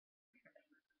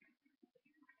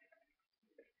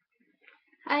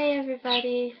Hi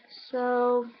everybody.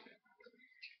 So,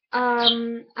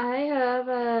 I have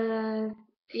a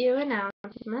few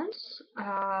announcements that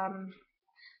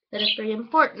are pretty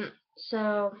important.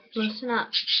 So, listen up.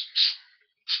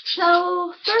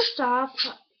 So, first off,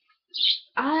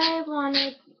 I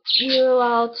wanted you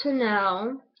all to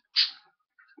know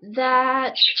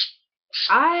that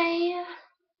I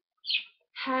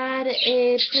had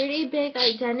a pretty big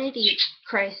identity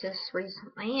crisis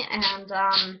recently, and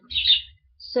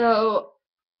so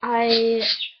I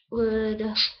would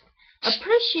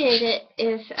appreciate it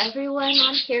if everyone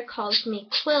on here calls me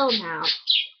Quill now,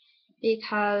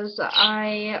 because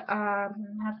I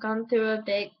have gone through a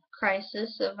big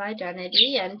crisis of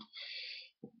identity, and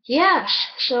yeah,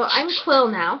 so I'm Quill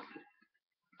now.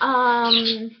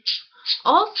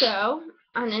 Also,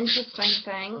 an interesting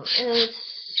thing is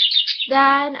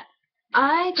that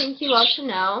I think you all should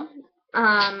know,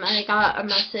 I got a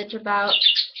message about,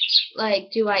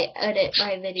 like, do I edit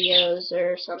my videos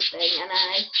or something,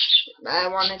 and I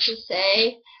wanted to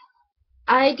say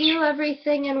I do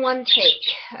everything in one take.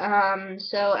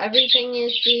 So everything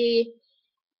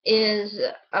is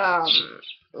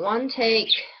one take.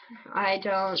 I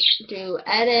don't do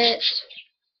edit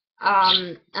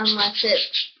unless it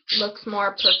looks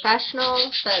more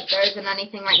professional, but there isn't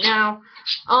anything right now.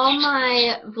 All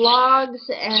my vlogs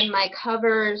and my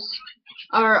covers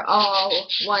are all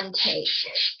one take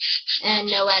and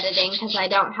no editing, because I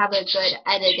don't have a good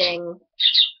editing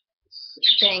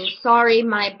thing. Sorry,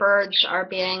 my birds are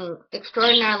being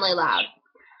extraordinarily loud.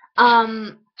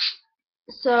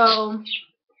 So,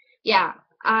 yeah,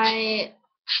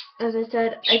 as I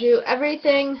said, I do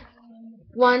everything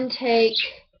one take,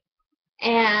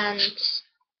 and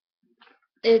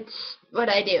it's what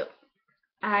I do.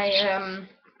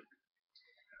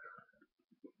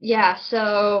 Yeah,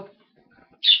 so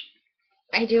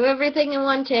I do everything in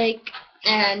one take,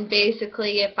 and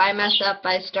basically if I mess up,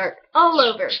 I start all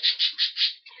over.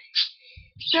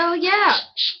 So yeah,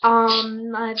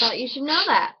 I thought you should know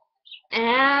that.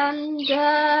 And,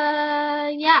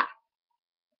 yeah.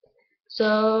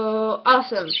 So,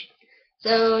 awesome.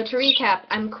 So, to recap,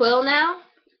 I'm Quill now,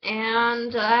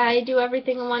 and I do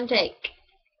everything in one take.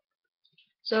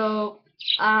 So,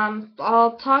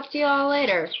 I'll talk to you all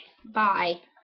later. Bye.